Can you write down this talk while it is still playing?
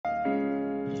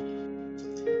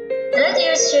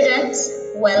dear students,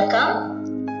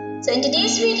 welcome. So in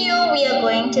today's video we are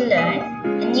going to learn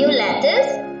new letters.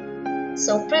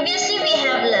 So previously we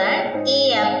have learned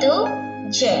A up to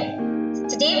J. So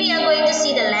today we are going to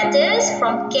see the letters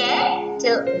from K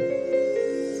till O.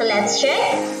 So let's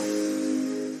check.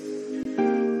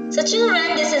 So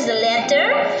children, this is the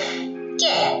letter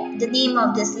K. The name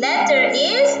of this letter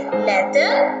is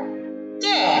letter K.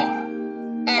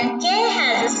 And K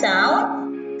has a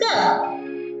sound K.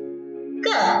 K.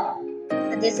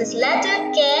 This is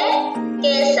letter K.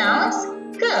 K sounds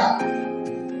K.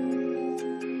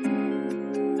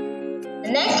 The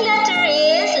next letter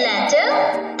is letter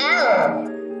L.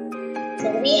 So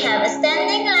we have a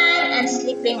standing line and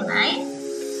sleeping line.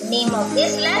 The name of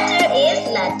this letter is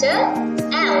letter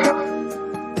L.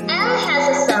 L has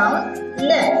a sound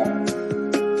L.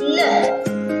 L.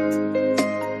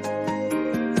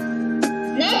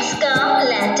 Next comes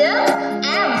letter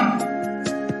M.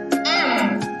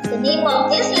 M. The name of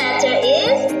this letter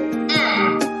is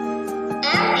M.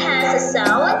 M has a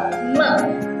sound M.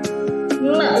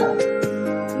 M.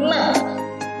 M.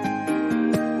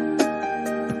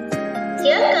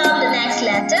 Here comes the next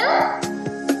letter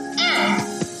N.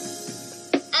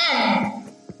 N.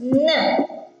 N.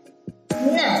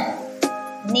 N.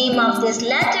 Name of this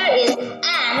letter is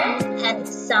N and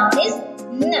its sound is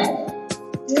N.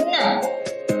 N.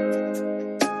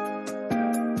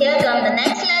 Here comes the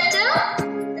next letter.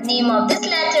 The name of this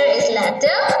letter is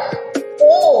letter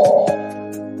O.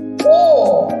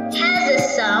 O has a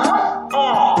sound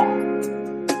O.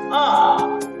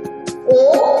 O. O.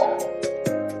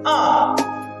 O.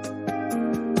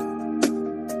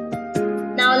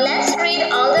 Now let's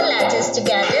read all the letters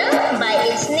together by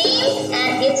its name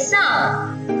and its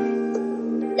sound.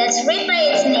 Let's read by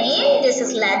its name. This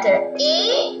is letter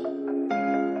A,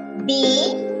 B,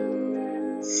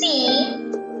 C,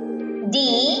 D,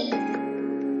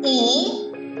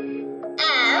 E,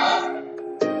 F,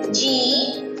 G,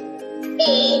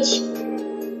 H,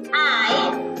 I,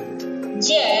 J,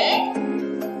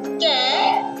 K,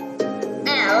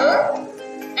 L,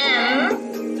 M,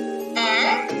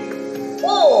 N, O.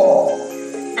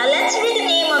 Now let's read the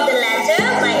name of the letter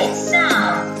by its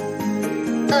sound.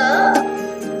 A,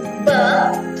 B,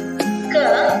 K, D, E,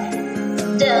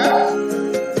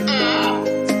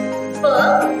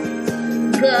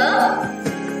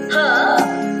 F,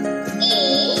 G, H,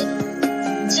 I,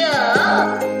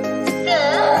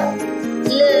 J,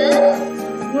 K,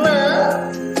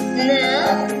 L, M,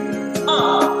 N, O.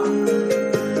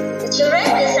 So children,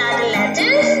 these are the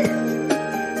letters.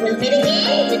 We'll meet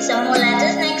again with some more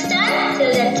letters next time.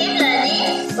 Till then, keep learning.